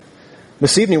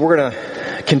This evening we're going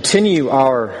to continue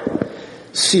our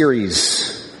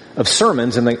series of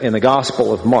sermons in the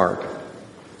Gospel of Mark.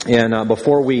 And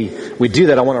before we do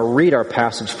that, I want to read our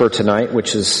passage for tonight,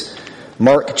 which is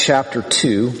Mark chapter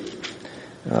 2,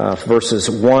 verses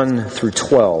 1 through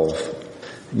 12.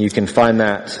 And you can find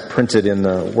that printed in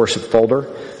the worship folder,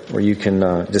 where you can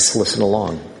just listen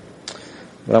along.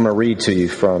 But I'm going to read to you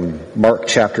from Mark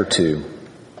chapter 2.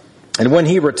 And when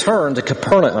he returned to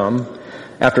Capernaum,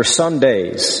 after some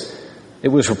days, it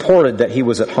was reported that he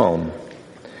was at home.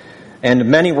 And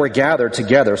many were gathered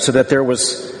together so that there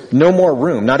was no more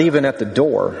room, not even at the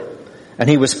door. And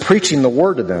he was preaching the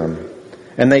word to them.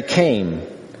 And they came,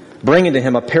 bringing to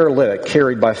him a paralytic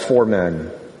carried by 4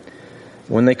 men.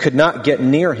 When they could not get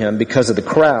near him because of the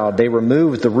crowd, they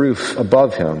removed the roof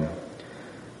above him.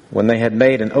 When they had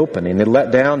made an opening, they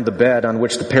let down the bed on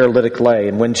which the paralytic lay.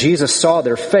 And when Jesus saw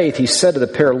their faith, he said to the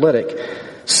paralytic,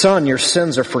 "Son, your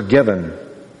sins are forgiven."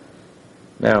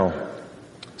 Now,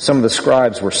 some of the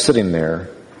scribes were sitting there,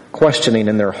 questioning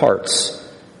in their hearts,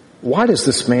 "Why does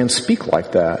this man speak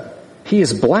like that? He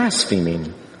is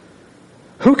blaspheming.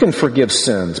 Who can forgive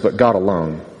sins but God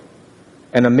alone?"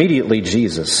 And immediately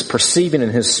Jesus, perceiving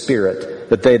in his spirit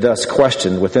that they thus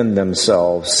questioned within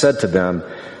themselves, said to them,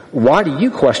 "Why do you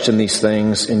question these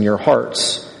things in your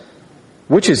hearts?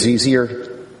 Which is easier,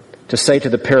 to say to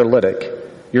the paralytic,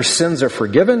 'Your sins are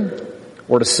forgiven,'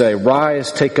 or to say,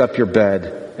 'Rise, take up your bed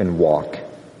and walk'?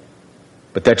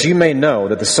 But that you may know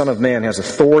that the Son of Man has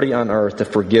authority on earth to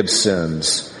forgive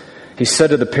sins." He said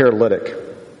to the paralytic,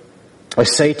 "I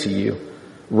say to you,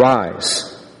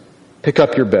 rise, pick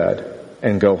up your bed,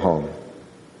 and go home."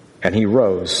 And he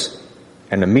rose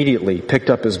and immediately picked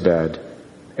up his bed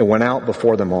and went out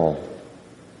before them all,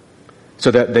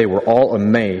 so that they were all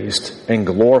amazed and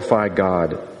glorified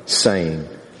God, saying,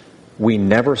 "We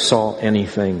never saw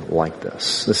anything like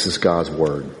this." This is God's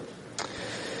word.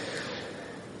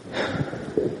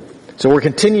 So we're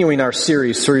continuing our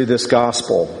series through this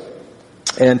gospel.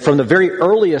 And from the very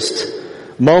earliest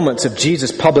moments of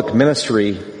Jesus' public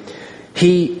ministry,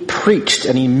 he preached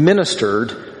and he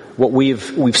ministered what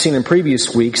we've seen in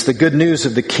previous weeks, the good news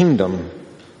of the kingdom,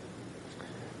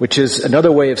 which is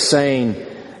another way of saying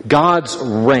God's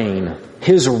reign,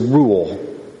 his rule.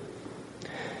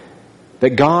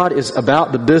 That God is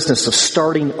about the business of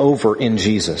starting over in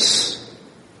Jesus.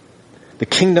 The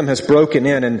kingdom has broken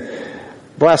in, and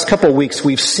the last couple of weeks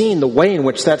we've seen the way in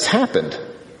which that's happened.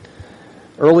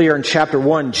 Earlier in chapter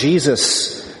 1,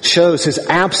 Jesus shows his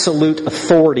absolute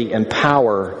authority and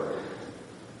power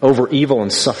over evil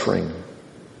and suffering.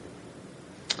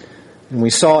 And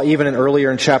we saw even earlier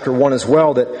in chapter 1 as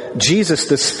well that Jesus,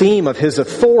 this theme of his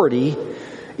authority,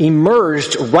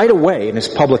 emerged right away in his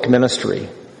public ministry.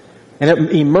 And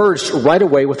it emerged right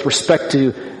away with respect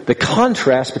to the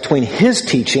contrast between his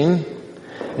teaching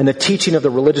and the teaching of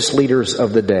the religious leaders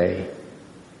of the day.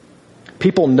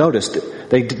 People noticed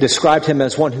it. They described him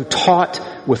as one who taught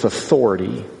with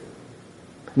authority.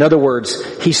 In other words,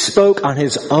 he spoke on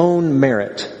his own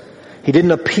merit. He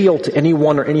didn't appeal to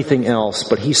anyone or anything else,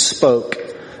 but he spoke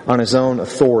on his own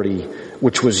authority,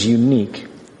 which was unique.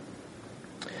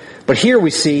 But here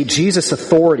we see Jesus'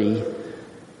 authority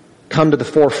come to the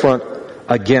forefront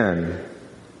again.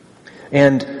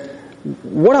 And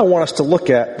what I want us to look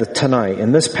at tonight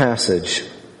in this passage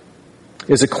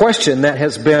is a question that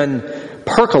has been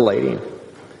percolating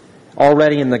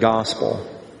already in the gospel.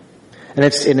 And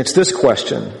it's this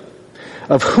question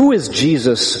of who is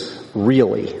Jesus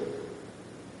really?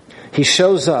 He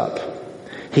shows up.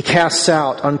 He casts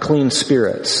out unclean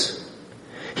spirits.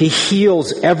 He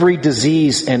heals every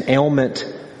disease and ailment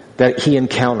that he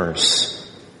encounters.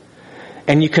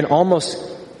 And you can almost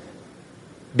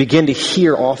begin to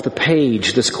hear off the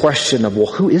page this question of, well,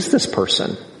 who is this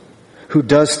person who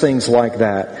does things like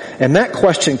that? And that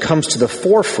question comes to the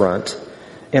forefront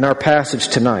in our passage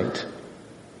tonight.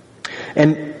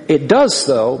 And it does,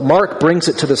 though, Mark brings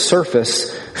it to the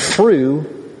surface through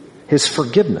his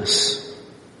forgiveness.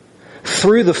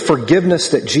 Through the forgiveness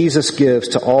that Jesus gives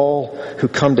to all who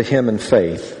come to him in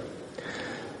faith.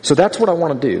 So that's what I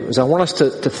want to do, is I want us to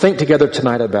think together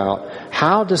tonight about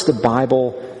how does the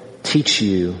Bible teach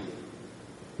you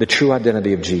the true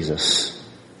identity of Jesus?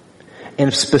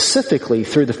 And specifically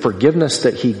through the forgiveness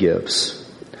that he gives.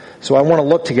 So I want to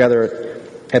look together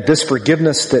at this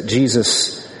forgiveness that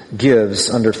Jesus gives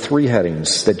under 3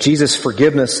 headings. That Jesus'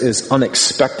 forgiveness is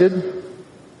unexpected.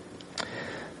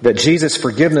 That Jesus'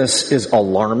 forgiveness is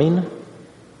alarming.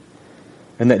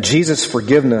 And that Jesus'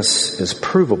 forgiveness is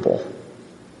provable.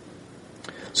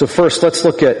 So first, let's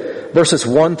look at verses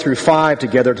 1 through 5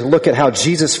 together to look at how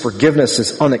Jesus' forgiveness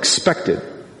is unexpected.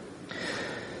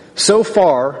 So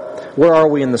far, where are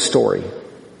we in the story?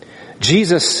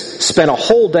 Jesus spent a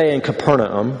whole day in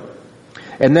Capernaum,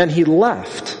 and then he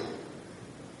left.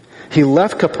 He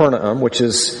left Capernaum, which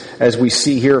is, as we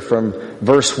see here from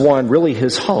verse 1, really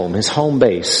his home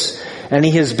base. And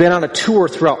he has been on a tour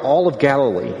throughout all of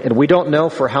Galilee. And we don't know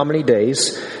for how many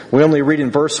days. We only read in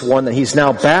verse 1 that he's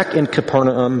now back in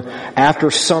Capernaum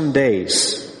after some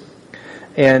days.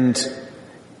 And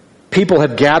people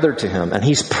have gathered to him, and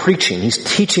he's preaching. He's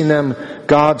teaching them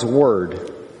God's Word.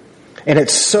 And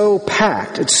it's so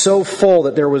packed, it's so full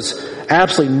that there was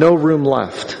absolutely no room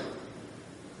left.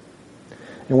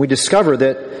 And we discover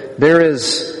that there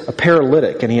is a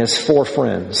paralytic, and he has 4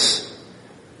 friends.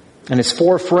 And his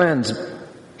 4 friends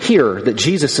hear that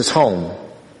Jesus is home.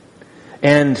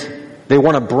 And they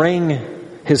want to bring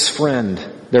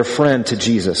their friend to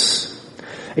Jesus.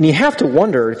 And you have to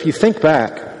wonder, if you think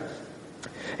back,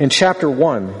 in chapter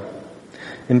 1,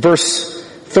 in verse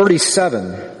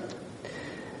 37,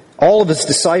 all of his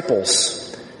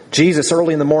disciples, Jesus,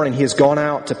 early in the morning, he has gone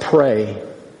out to pray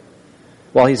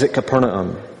while he's at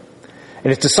Capernaum. And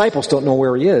his disciples don't know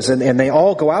where he is. And they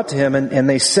all go out to him and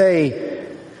they say,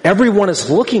 everyone is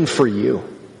looking for you.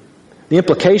 The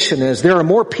implication is there are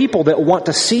more people that want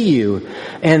to see you,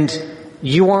 and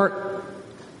you aren't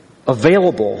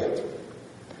available.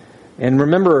 And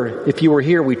remember, if you were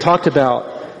here, we talked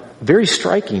about, very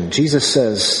striking, Jesus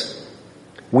says,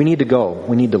 we need to go.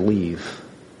 We need to leave.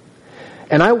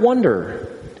 And I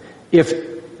wonder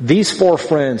if these 4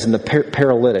 friends and the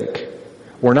paralytic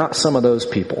were not some of those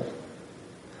people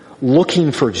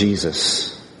looking for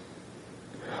Jesus,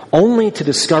 only to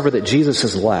discover that Jesus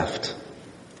has left.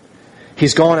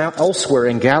 He's gone out elsewhere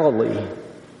in Galilee.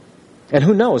 And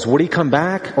who knows, would he come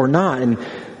back or not? And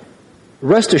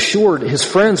rest assured, his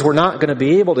friends were not going to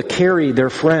be able to carry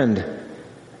their friend,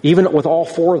 even with all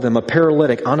 4 of them, a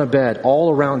paralytic on a bed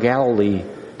all around Galilee,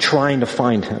 trying to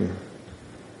find him.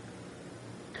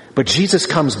 But Jesus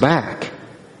comes back.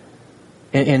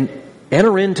 And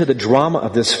enter into the drama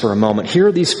of this for a moment. Here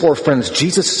are these 4 friends.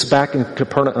 Jesus is back in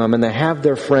Capernaum, and they have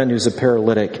their friend who's a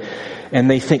paralytic. And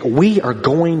they think, we are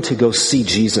going to go see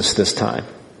Jesus this time.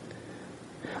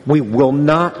 We will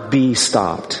not be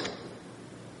stopped.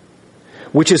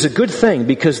 Which is a good thing,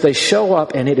 because they show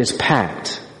up and it is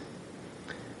packed.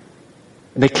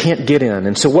 They can't get in.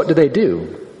 And so what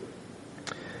do?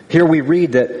 Here we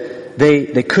read that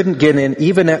they couldn't get in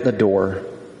even at the door.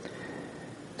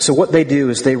 So what they do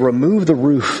is they remove the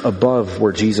roof above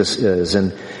where Jesus is.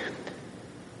 And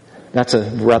that's a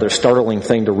rather startling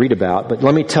thing to read about. But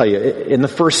let me tell you, in the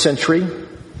first century,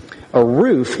 a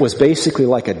roof was basically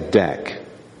like a deck.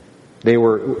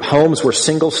 Homes were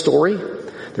single story.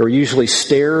 There were usually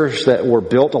stairs that were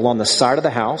built along the side of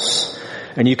the house,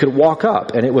 and you could walk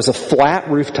up. And it was a flat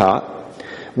rooftop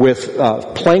with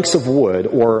planks of wood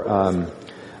or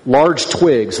large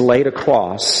twigs laid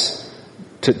across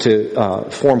to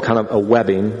form kind of a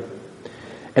webbing.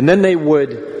 And then they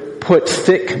would put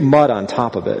thick mud on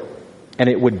top of it, and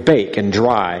it would bake and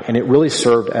dry, and it really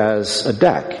served as a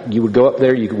deck. You would go up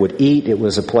there, you would eat. It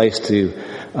was a place to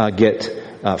get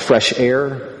fresh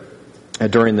air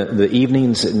during the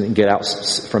evenings and get out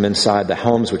from inside the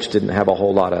homes, which didn't have a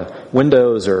whole lot of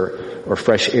windows or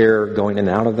fresh air going in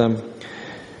and out of them.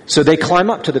 So they climb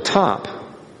up to the top.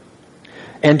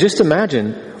 And just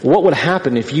imagine what would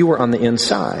happen if you were on the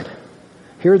inside.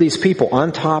 Here are these people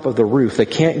on top of the roof. They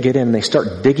can't get in, and they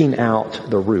start digging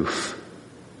out the roof.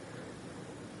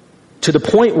 To the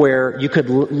point where you could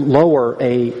lower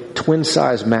a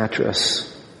twin-size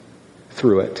mattress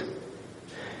through it.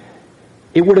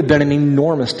 It would have been an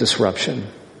enormous disruption.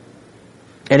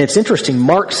 And it's interesting,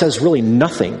 Mark says really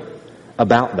nothing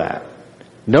about that.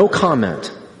 No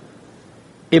comment.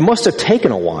 It must have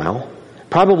taken a while.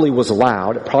 Probably was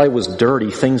loud. It probably was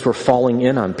dirty. Things were falling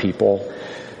in on people.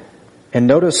 And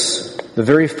notice the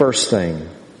very first thing.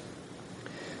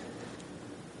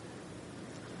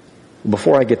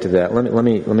 Before I get to that, let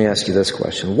me ask you this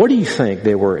question. What do you think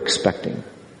they were expecting?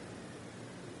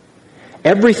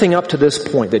 Everything up to this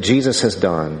point that Jesus has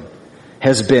done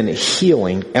has been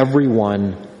healing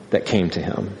everyone that came to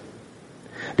him.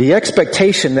 The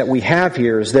expectation that we have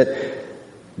here is that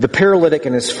the paralytic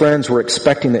and his friends were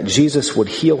expecting that Jesus would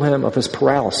heal him of his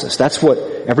paralysis. That's what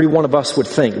every one of us would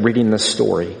think reading this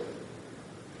story.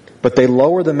 But they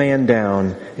lower the man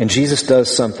down, and Jesus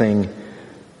does something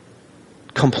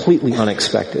completely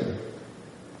unexpected.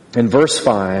 In verse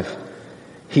 5,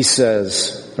 he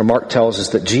says, or Mark tells us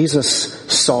that Jesus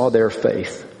saw their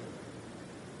faith.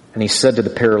 And he said to the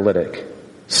paralytic,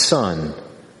 "Son,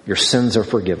 your sins are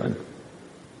forgiven."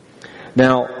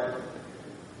 Now,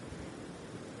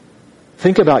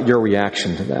 Think about your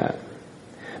reaction to that.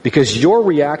 Because your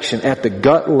reaction at the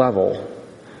gut level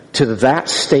to that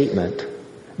statement,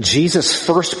 Jesus'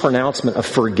 first pronouncement of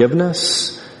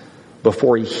forgiveness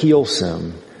before he heals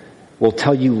him, will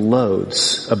tell you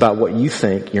loads about what you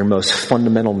think your most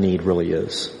fundamental need really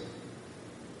is.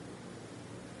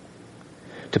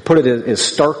 To put it as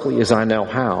starkly as I know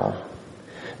how,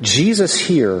 Jesus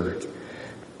here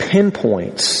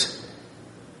pinpoints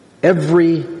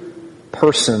every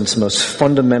person's most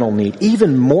fundamental need,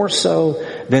 even more so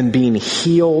than being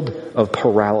healed of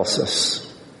paralysis,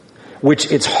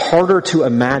 which it's harder to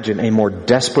imagine a more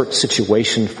desperate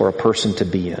situation for a person to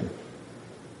be in.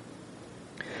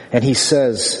 And he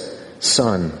says,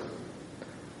 son,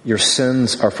 your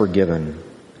sins are forgiven.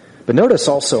 But notice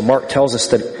also, Mark tells us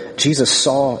that Jesus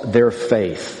saw their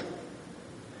faith.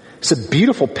 It's a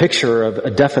beautiful picture of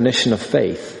a definition of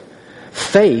faith.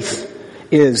 Faith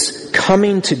is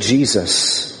coming to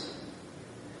Jesus.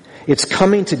 It's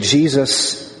coming to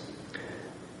Jesus,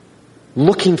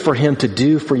 looking for him to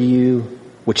do for you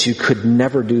what you could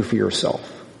never do for yourself.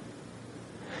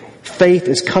 Faith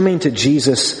is coming to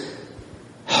Jesus,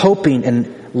 hoping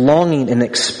and longing and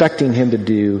expecting him to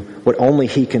do what only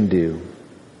he can do.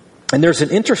 And there's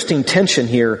an interesting tension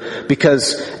here,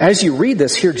 because as you read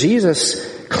this here, Jesus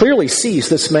clearly sees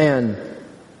this man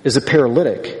is a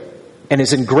paralytic and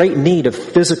is in great need of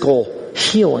physical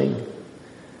healing.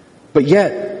 But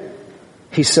yet,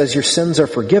 he says, your sins are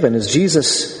forgiven.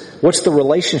 What's the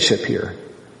relationship here?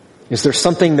 Is there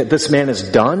something that this man has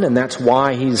done and that's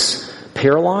why he's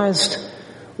paralyzed?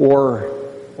 Or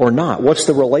not? What's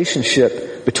the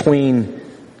relationship between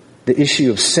the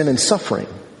issue of sin and suffering?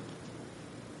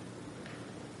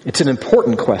 It's an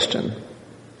important question.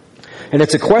 And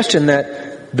it's a question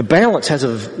that the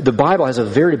Bible has a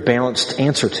very balanced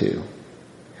answer to.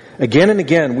 Again and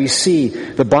again, we see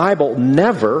the Bible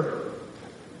never,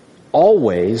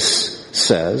 always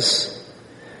says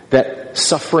that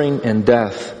suffering and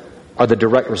death are the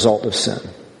direct result of sin.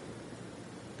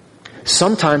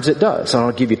 Sometimes it does. And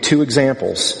I'll give you two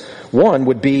examples. One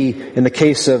would be in the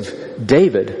case of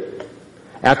David,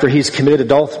 after he's committed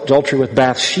adultery with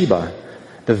Bathsheba.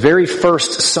 The very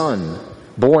first son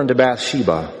born to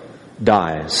Bathsheba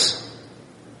dies.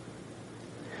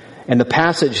 And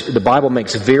the Bible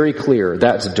makes very clear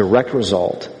that's a direct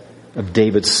result of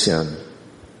David's sin.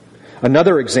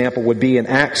 Another example would be in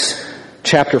Acts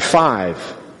chapter 5,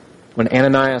 when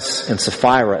Ananias and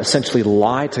Sapphira essentially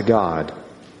lie to God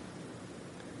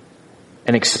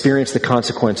and experience the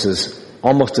consequences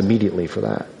almost immediately for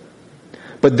that.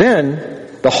 But then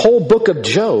the whole book of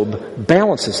Job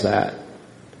balances that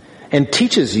and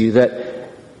teaches you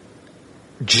that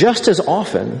just as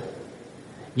often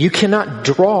you cannot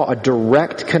draw a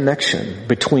direct connection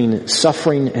between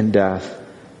suffering and death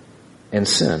and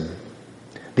sin.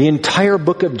 The entire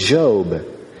book of Job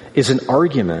is an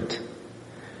argument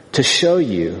to show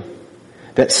you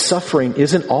that suffering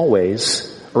isn't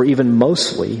always or even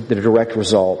mostly the direct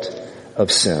result of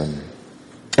sin.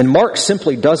 And Mark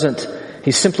simply doesn't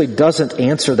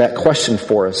answer that question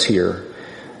for us here.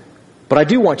 But I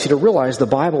do want you to realize the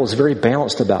Bible is very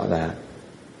balanced about that.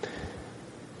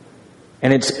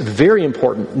 And it's very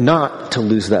important not to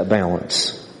lose that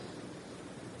balance.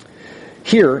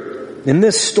 Here, in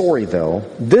this story though,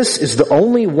 this is the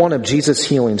only one of Jesus'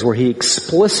 healings where he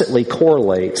explicitly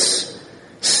correlates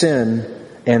sin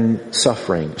and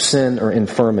suffering, sin or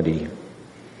infirmity.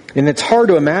 And it's hard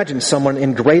to imagine someone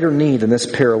in greater need than this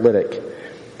paralytic.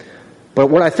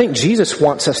 But what I think Jesus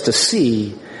wants us to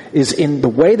see is in the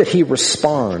way that he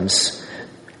responds,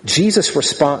 Jesus'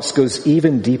 response goes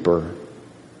even deeper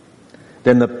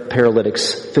than the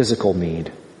paralytic's physical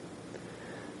need.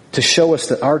 To show us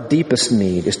that our deepest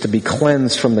need is to be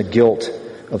cleansed from the guilt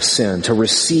of sin, to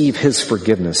receive his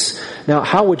forgiveness. Now,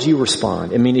 how would you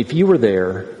respond? I mean, if you were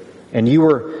there and you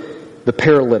were the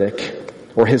paralytic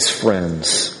or his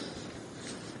friends,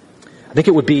 I think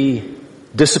it would be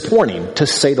disappointing, to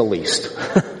say the least.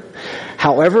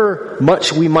 However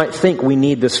much we might think we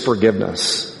need this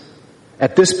forgiveness,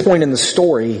 at this point in the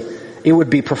story, it would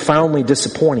be profoundly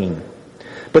disappointing.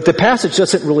 But the passage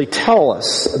doesn't really tell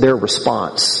us their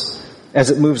response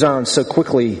as it moves on so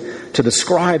quickly to the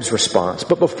scribe's response.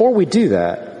 But before we do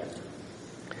that,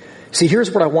 see, here's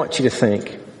what I want you to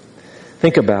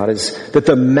think about, is that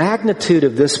the magnitude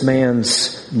of this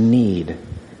man's need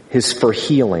is for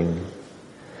healing.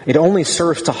 It only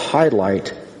serves to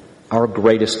highlight our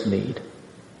greatest need.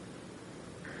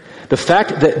 The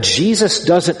fact that Jesus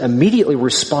doesn't immediately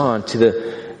respond to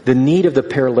the need of the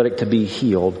paralytic to be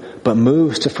healed, but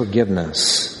moves to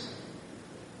forgiveness,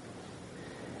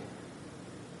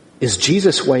 is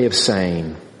Jesus' way of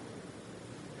saying,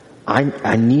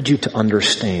 I need you to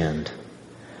understand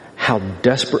how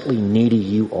desperately needy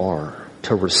you are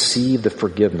to receive the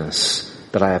forgiveness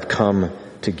that I have come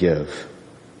to give.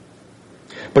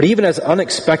 But even as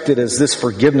unexpected as this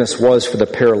forgiveness was for the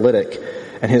paralytic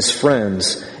and his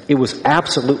friends, it was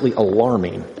absolutely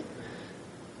alarming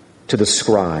to the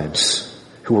scribes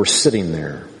who were sitting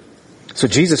there. So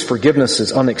Jesus' forgiveness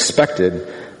is unexpected,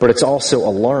 but it's also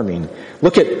alarming.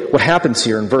 Look at what happens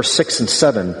here in verse 6 and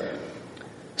 7.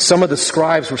 Some of the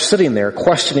scribes were sitting there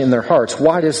questioning in their hearts,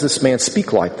 why does this man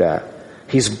speak like that?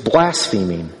 He's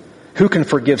blaspheming. Who can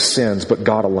forgive sins but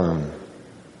God alone?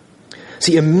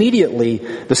 See, immediately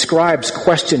the scribes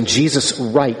questioned Jesus'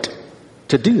 right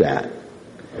to do that.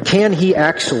 Can he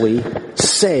actually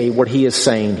say what he is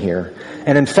saying here?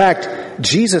 And in fact,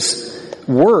 Jesus'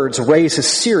 words raise a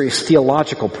serious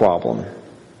theological problem.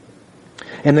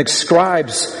 And the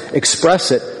scribes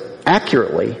express it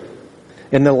accurately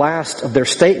in the last of their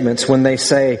statements when they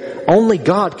say, only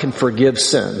God can forgive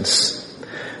sins.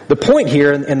 The point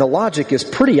here and the logic is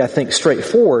pretty, I think,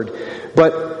 straightforward,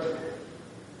 but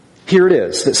here it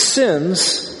is, that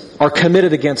sins are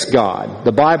committed against God.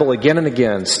 The Bible again and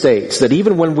again states that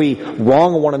even when we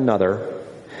wrong one another,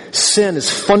 sin is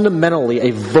fundamentally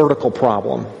a vertical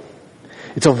problem.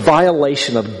 It's a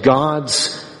violation of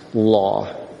God's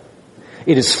law.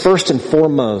 It is first and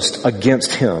foremost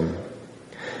against Him.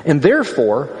 And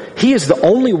therefore, He is the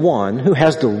only one who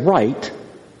has the right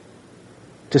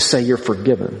to say you're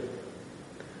forgiven.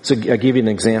 So I'll give you an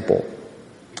example.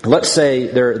 Let's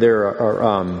say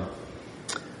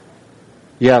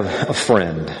you have a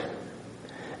friend,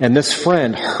 and this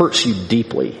friend hurts you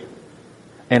deeply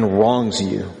and wrongs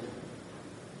you.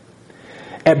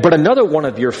 But another one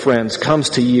of your friends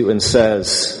comes to you and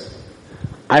says,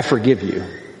 I forgive you.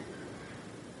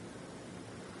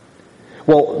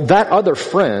 Well, that other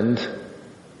friend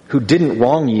who didn't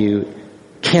wrong you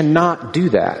cannot do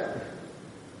that.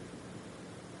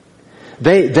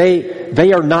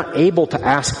 They are not able to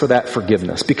ask for that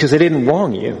forgiveness because they didn't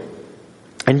wrong you.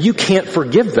 And you can't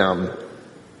forgive them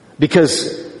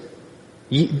because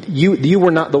you were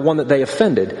not the one that they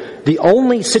offended. The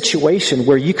only situation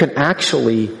where you can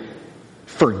actually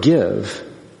forgive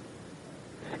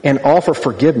and offer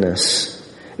forgiveness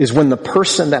is when the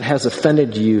person that has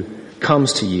offended you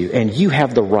comes to you and you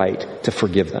have the right to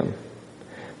forgive them.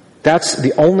 That's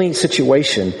the only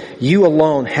situation. You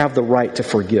alone have the right to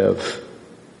forgive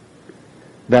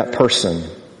that person.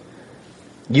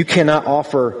 You cannot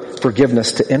offer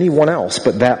forgiveness to anyone else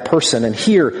but that person. And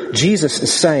here, Jesus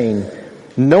is saying,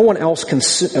 no one else can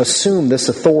assume this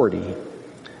authority.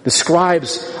 The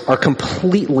scribes are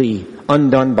completely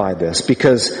undone by this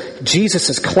because Jesus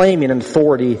is claiming an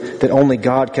authority that only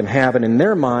God can have. And in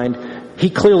their mind, He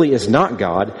clearly is not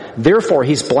God. Therefore,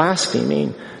 He's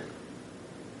blaspheming.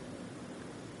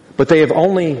 But they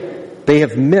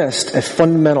have missed a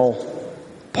fundamental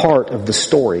part of the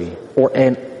story, or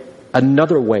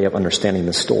another way of understanding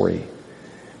the story.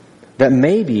 That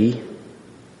maybe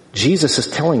Jesus is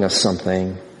telling us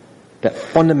something that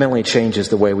fundamentally changes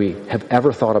the way we have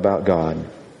ever thought about God.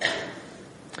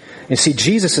 And see,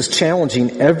 Jesus is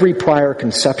challenging every prior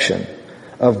conception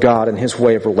of God and His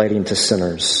way of relating to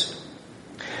sinners.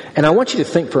 And I want you to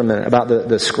think for a minute about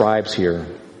the scribes here.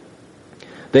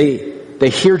 They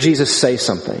hear Jesus say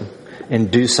something and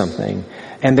do something,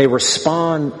 and they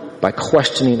respond by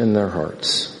questioning in their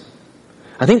hearts.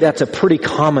 I think that's a pretty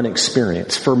common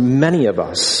experience for many of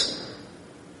us,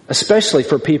 especially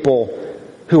for people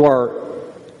who are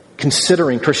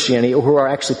considering Christianity or who are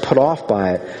actually put off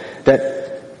by it,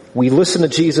 that we listen to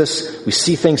Jesus, we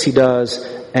see things He does,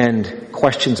 and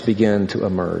questions begin to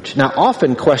emerge. Now,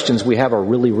 often questions we have are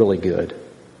really, really good.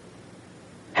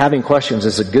 Having questions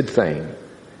is a good thing.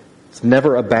 It's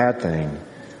never a bad thing.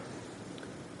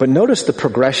 But notice the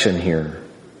progression here.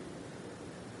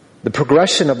 The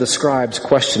progression of the scribes'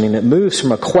 questioning, it moves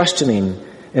from a questioning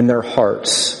in their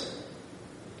hearts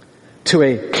to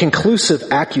a conclusive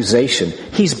accusation.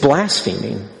 He's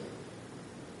blaspheming.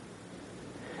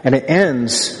 And it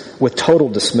ends with total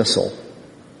dismissal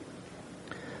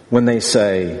when they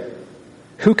say,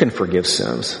 who can forgive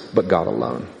sins but God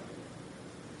alone?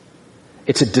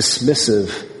 It's a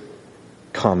dismissive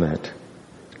comment.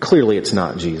 Clearly it's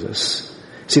not Jesus.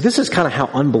 See, this is kind of how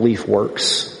unbelief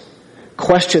works.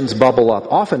 Questions bubble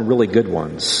up, often really good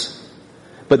ones.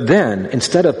 But then,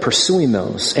 instead of pursuing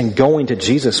those and going to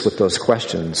Jesus with those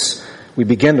questions, we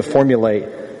begin to formulate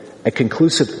a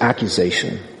conclusive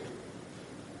accusation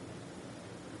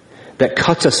that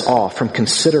cuts us off from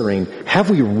considering, have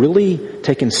we really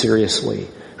taken seriously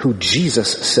who Jesus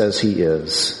says He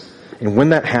is? And when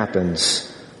that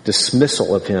happens,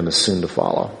 dismissal of Him is soon to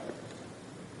follow.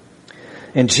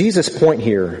 And Jesus' point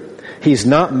here, he's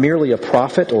not merely a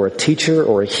prophet or a teacher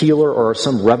or a healer or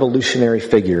some revolutionary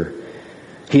figure.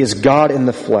 He is God in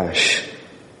the flesh,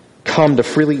 come to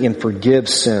freely and forgive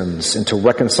sins and to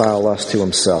reconcile us to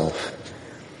himself.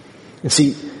 And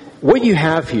see, what you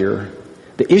have here,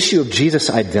 the issue of Jesus'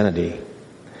 identity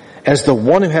as the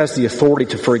one who has the authority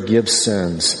to forgive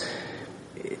sins,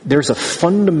 this is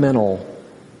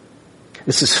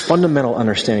fundamental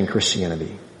understanding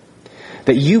Christianity.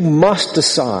 That you must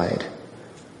decide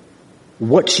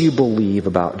what you believe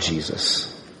about Jesus.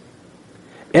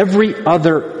 Every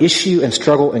other issue and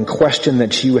struggle and question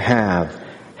that you have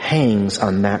hangs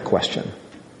on that question.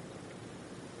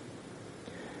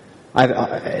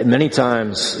 Many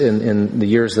times in the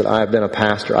years that I've been a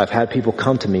pastor, I've had people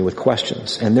come to me with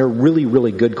questions, and they're really,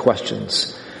 really good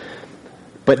questions.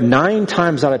 But 9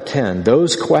 times out of 10,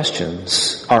 those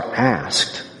questions are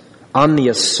asked on the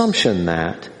assumption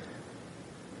that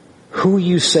who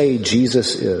you say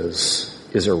Jesus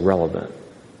is irrelevant.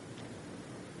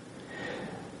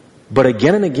 But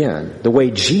again and again, the way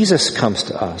Jesus comes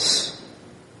to us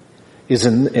is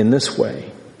in this way.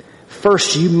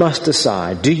 First, you must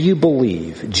decide, do you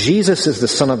believe Jesus is the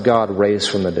Son of God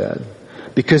raised from the dead?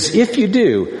 Because if you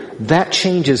do, that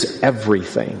changes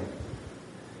everything.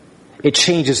 It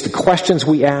changes the questions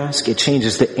we ask. It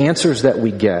changes the answers that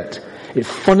we get. It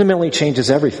fundamentally changes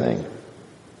everything.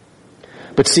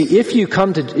 But see, if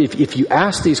you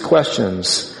ask these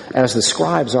questions as the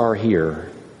scribes are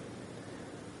here,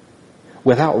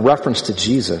 without reference to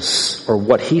Jesus or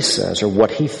what he says or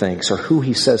what he thinks or who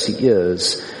he says he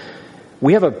is,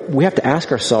 we have to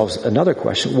ask ourselves another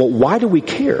question. Well, why do we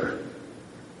care?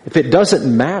 If it doesn't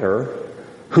matter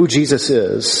who Jesus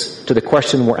is to the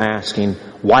question we're asking,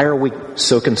 why are we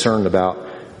so concerned about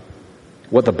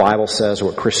what the Bible says or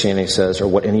what Christianity says or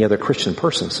what any other Christian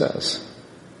person says?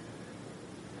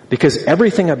 Because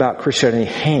everything about Christianity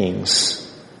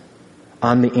hangs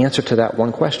on the answer to that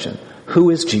one question.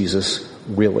 Who is Jesus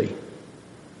really?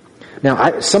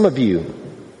 Now, some of you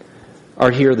are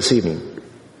here this evening.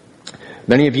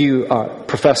 Many of you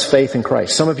profess faith in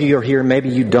Christ. Some of you are here, maybe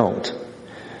you don't.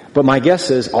 But my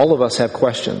guess is all of us have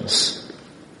questions.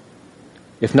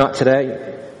 If not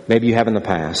today, maybe you have in the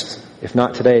past. If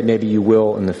not today, maybe you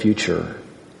will in the future.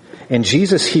 And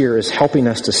Jesus here is helping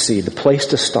us to see the place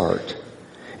to start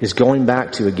is going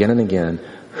back to again and again,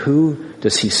 who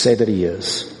does he say that he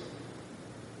is?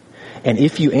 And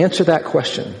if you answer that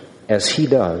question as he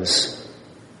does,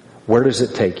 where does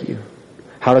it take you?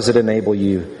 How does it enable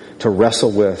you to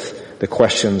wrestle with the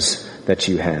questions that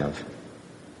you have?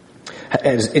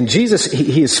 And Jesus,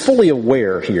 he is fully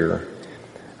aware here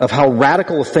of how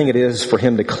radical a thing it is for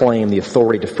him to claim the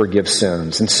authority to forgive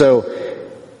sins. And so,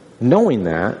 knowing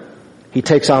that, he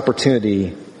takes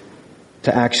opportunity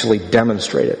to actually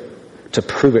demonstrate it, to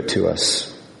prove it to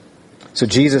us. So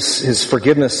Jesus, his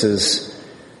forgiveness is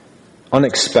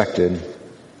unexpected,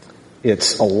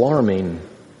 it's alarming,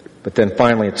 but then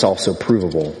finally it's also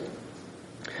provable.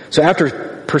 So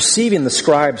after perceiving the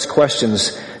scribes'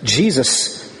 questions,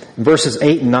 Jesus, in verses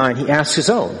 8 and 9, he asks his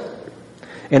own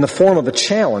in the form of a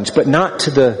challenge, but not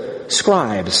to the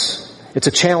scribes. It's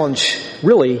a challenge,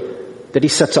 really, that he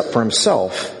sets up for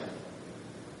himself.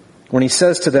 When he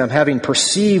says to them, having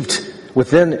perceived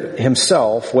within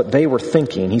himself what they were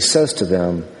thinking, he says to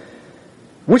them,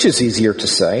 which is easier to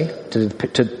say to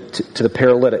the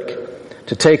paralytic,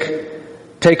 to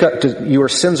take up, your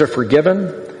sins are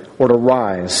forgiven, or to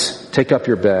rise, take up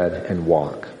your bed and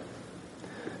walk.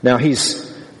 Now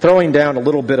he's throwing down a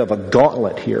little bit of a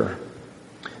gauntlet here.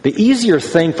 The easier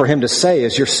thing for him to say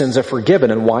is your sins are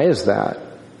forgiven. And why is that?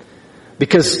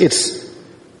 Because it's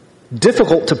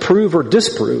difficult to prove or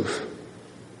disprove.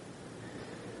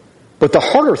 But the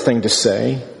harder thing to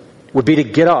say would be to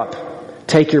get up,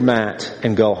 take your mat,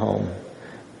 and go home.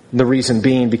 And the reason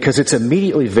being because it's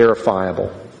immediately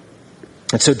verifiable.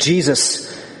 And so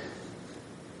Jesus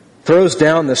throws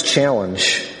down this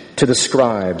challenge to the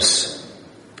scribes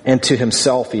and to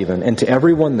himself even, and to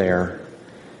everyone there.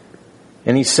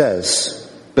 And he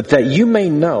says, but that you may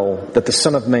know that the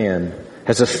Son of Man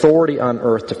has authority on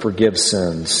earth to forgive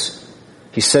sins.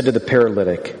 He said to the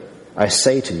paralytic, I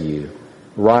say to you,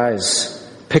 rise,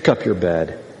 pick up your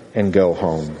bed, and go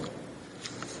home.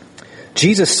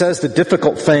 Jesus says the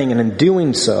difficult thing, and in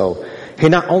doing so, he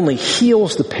not only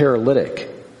heals the paralytic,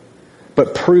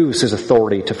 but proves his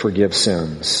authority to forgive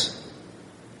sins.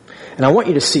 And I want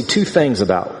you to see two things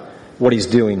about what he's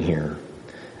doing here.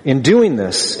 In doing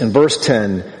this, in verse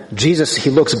 10, Jesus, he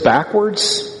looks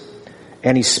backwards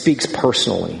and he speaks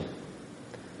personally.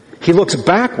 He looks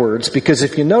backwards because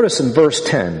if you notice in verse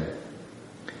 10,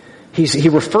 He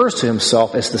refers to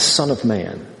himself as the Son of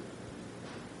Man.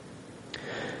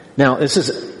 Now,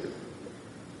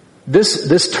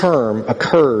 this term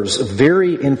occurs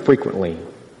very infrequently,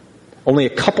 only a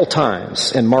couple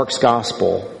times in Mark's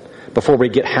gospel before we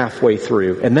get halfway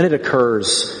through. And then it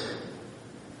occurs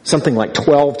something like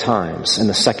 12 times in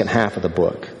the second half of the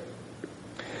book.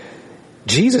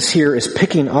 Jesus here is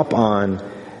picking up on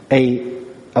a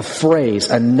phrase,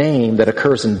 a name that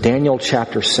occurs in Daniel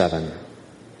chapter 7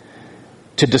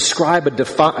 to describe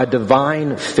a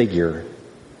divine figure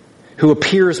who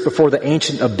appears before the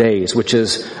Ancient of Days, which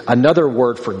is another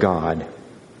word for God,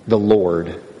 the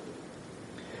Lord.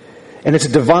 And it's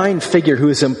a divine figure who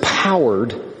is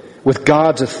empowered with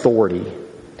God's authority,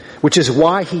 which is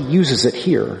why he uses it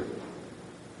here.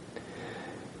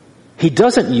 He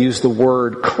doesn't use the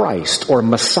word Christ or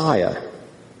Messiah,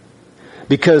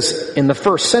 because in the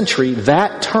first century,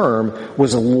 that term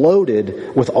was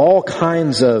loaded with all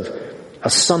kinds of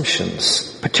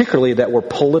assumptions, particularly that were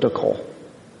political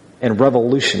and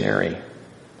revolutionary,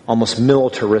 almost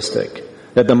militaristic,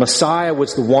 that the Messiah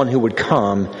was the one who would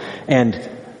come and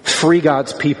free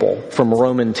God's people from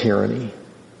Roman tyranny.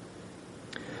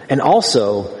 And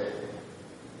also,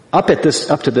 up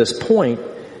to this point,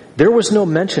 there was no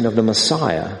mention of the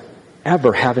Messiah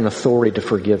ever having authority to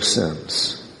forgive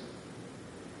sins.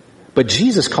 But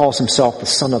Jesus calls himself the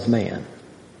Son of Man.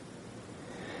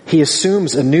 He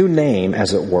assumes a new name,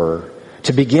 as it were,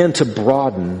 to begin to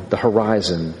broaden the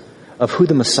horizon of who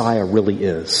the Messiah really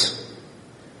is.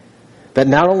 That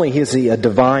not only is he a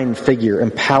divine figure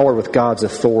empowered with God's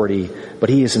authority, but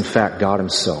he is in fact God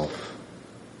himself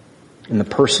in the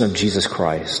person of Jesus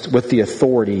Christ with the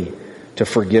authority to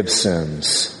forgive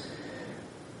sins.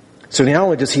 So not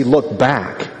only does he look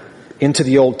back into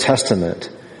the Old Testament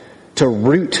to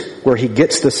root where he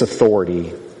gets this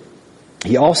authority,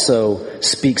 he also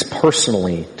speaks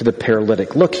personally to the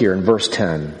paralytic. Look here in verse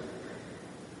 10.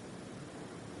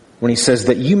 When he says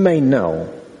that you may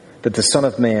know that the Son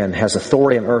of Man has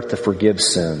authority on earth to forgive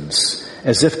sins.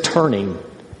 As if turning,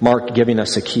 Mark giving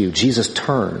us a cue, Jesus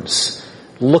turns,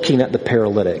 looking at the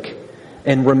paralytic.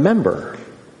 And remember,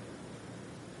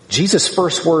 Jesus'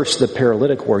 first words to the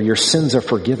paralytic were, your sins are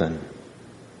forgiven.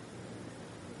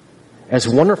 As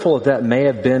wonderful as that may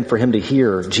have been for him to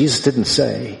hear, Jesus didn't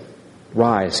say,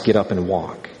 rise, get up and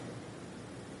walk.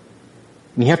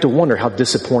 And you have to wonder how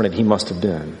disappointed he must have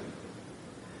been.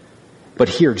 But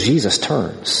here Jesus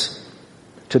turns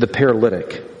to the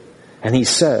paralytic and he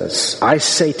says, I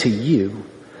say to you,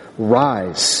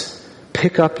 rise,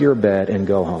 pick up your bed and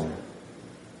go home.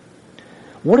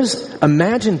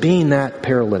 Imagine being that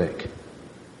paralytic.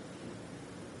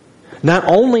 Not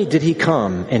only did he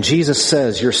come and Jesus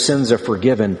says your sins are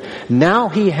forgiven, now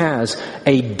he has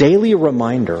a daily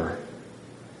reminder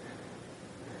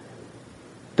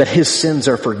that his sins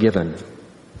are forgiven.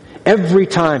 Every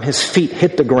time his feet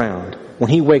hit the ground, when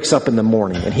he wakes up in the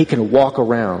morning and he can walk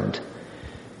around,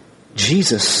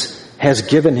 Jesus has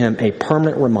given him a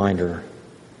permanent reminder.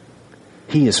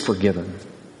 He is forgiven.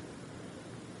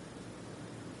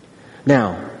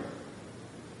 Now,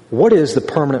 what is the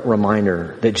permanent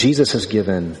reminder that Jesus has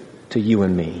given to you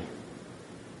and me?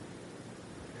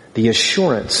 The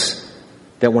assurance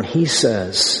that when he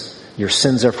says your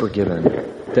sins are forgiven,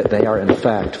 that they are in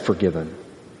fact forgiven.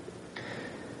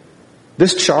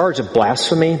 This charge of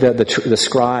blasphemy that the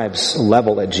scribes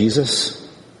leveled at Jesus,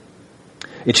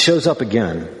 it shows up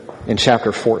again in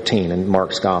chapter 14 in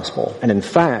Mark's gospel. And in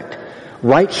fact,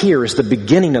 right here is the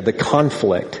beginning of the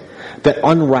conflict that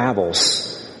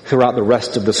unravels throughout the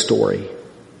rest of the story.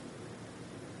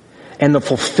 And the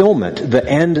fulfillment, the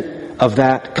end of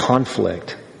that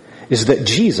conflict, is that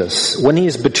Jesus, when he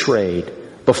is betrayed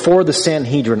before the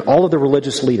Sanhedrin, all of the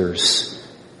religious leaders,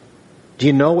 do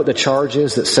you know what the charge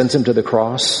is that sends him to the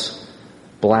cross?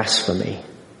 Blasphemy.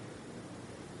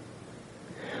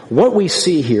 What we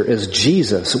see here is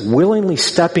Jesus willingly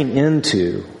stepping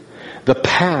into the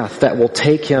path that will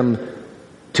take him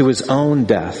to his own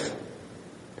death,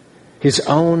 his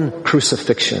own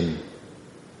crucifixion.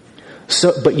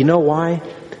 But you know why?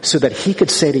 So that he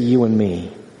could say to you and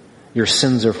me, your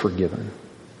sins are forgiven.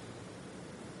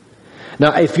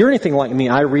 Now, if you're anything like me,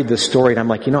 I read this story and I'm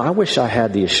like, I wish I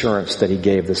had the assurance that he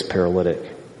gave this paralytic.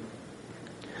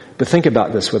 But think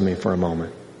about this with me for a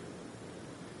moment.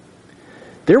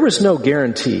 There was no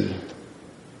guarantee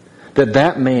that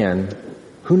that man,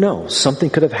 who knows,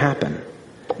 something could have happened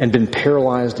and been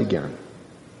paralyzed again.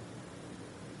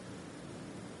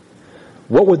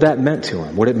 What would that mean to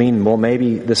him? Would it mean, well,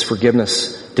 maybe this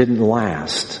forgiveness didn't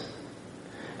last?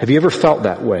 Have you ever felt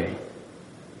that way?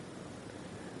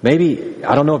 Maybe,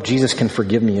 I don't know if Jesus can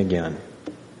forgive me again.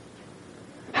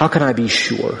 How can I be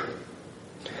sure?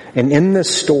 And in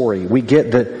this story, we get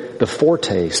the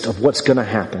foretaste of what's going to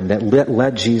happen that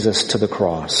led Jesus to the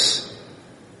cross.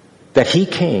 That he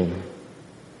came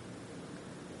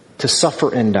to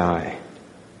suffer and die.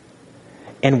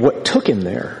 And what took him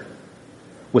there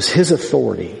was his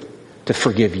authority to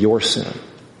forgive your sin.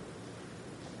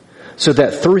 So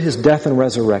that through his death and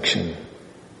resurrection,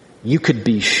 you could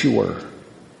be sure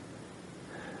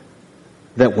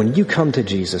that when you come to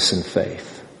Jesus in faith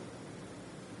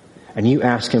and you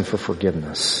ask him for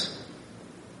forgiveness,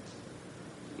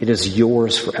 it is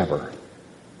yours forever.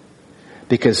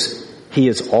 Because he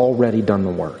has already done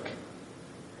the work.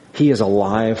 He is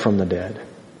alive from the dead.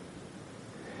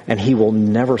 And he will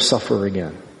never suffer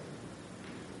again.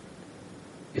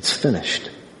 It's finished.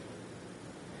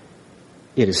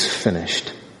 It is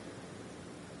finished.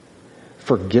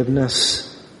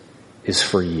 Forgiveness is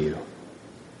for you.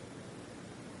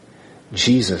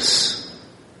 Jesus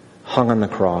hung on the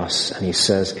cross and he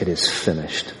says, it is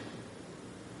finished.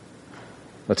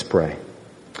 Let's pray.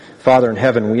 Father in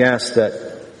heaven, we ask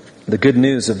that the good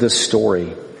news of this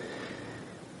story,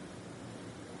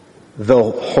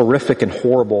 though horrific and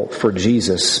horrible for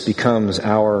Jesus, becomes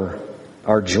our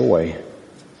joy.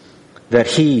 That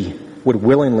he would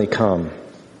willingly come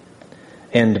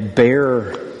and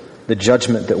bear the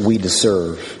judgment that we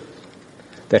deserve.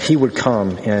 That he would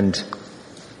come and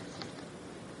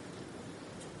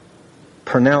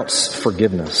pronounce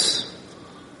forgiveness.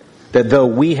 That though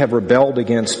we have rebelled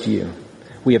against you,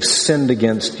 we have sinned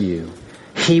against you,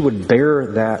 he would bear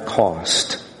that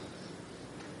cost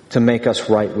to make us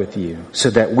right with you so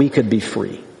that we could be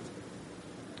free.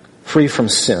 Free from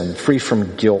sin, free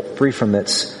from guilt, free from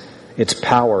its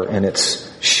power and its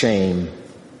shame.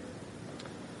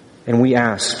 And we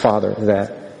ask, Father,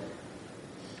 that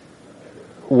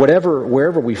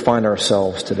wherever we find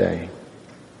ourselves today,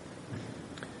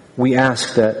 we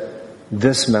ask that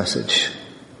this message,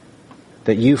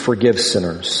 that you forgive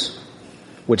sinners,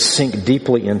 would sink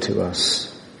deeply into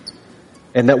us.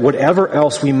 And that whatever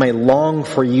else we may long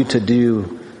for you to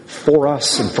do for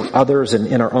us and for others and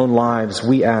in our own lives,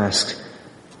 we ask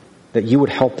that you would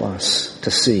help us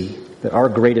to see that our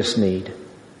greatest need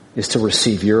is to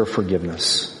receive your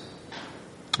forgiveness.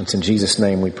 It's in Jesus'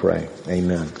 name we pray.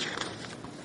 Amen.